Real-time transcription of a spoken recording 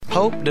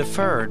Hope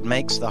deferred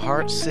makes the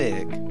heart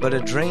sick, but a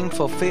dream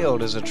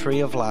fulfilled is a tree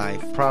of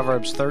life.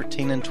 Proverbs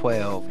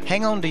 13:12.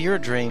 Hang on to your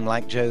dream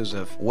like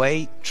Joseph.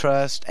 Wait,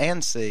 trust,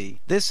 and see.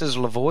 This is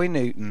LaVoy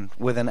Newton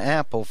with an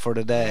apple for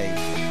today.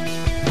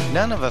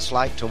 None of us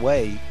like to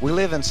wait. We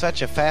live in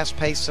such a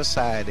fast-paced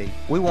society.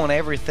 We want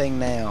everything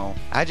now.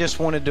 I just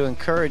wanted to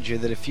encourage you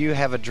that if you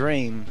have a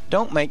dream,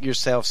 don't make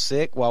yourself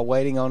sick while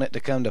waiting on it to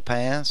come to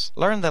pass.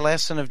 Learn the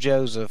lesson of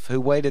Joseph, who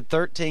waited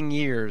 13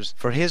 years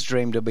for his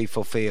dream to be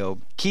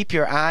fulfilled. Keep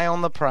your eye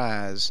on the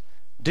prize.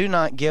 Do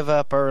not give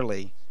up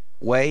early.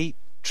 Wait,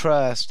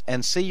 trust,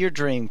 and see your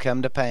dream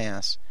come to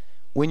pass.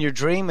 When your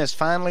dream is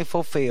finally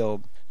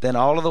fulfilled, then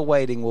all of the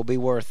waiting will be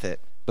worth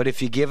it. But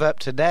if you give up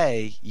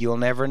today, you'll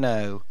never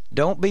know.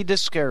 Don't be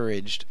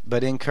discouraged,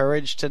 but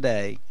encouraged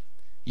today.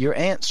 Your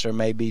answer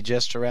may be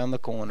just around the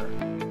corner.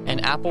 An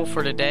Apple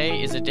for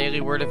Today is a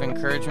daily word of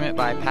encouragement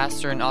by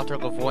pastor and author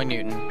LaVoy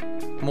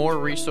Newton. More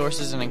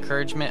resources and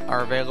encouragement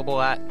are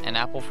available at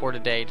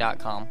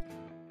anapplefortoday.com.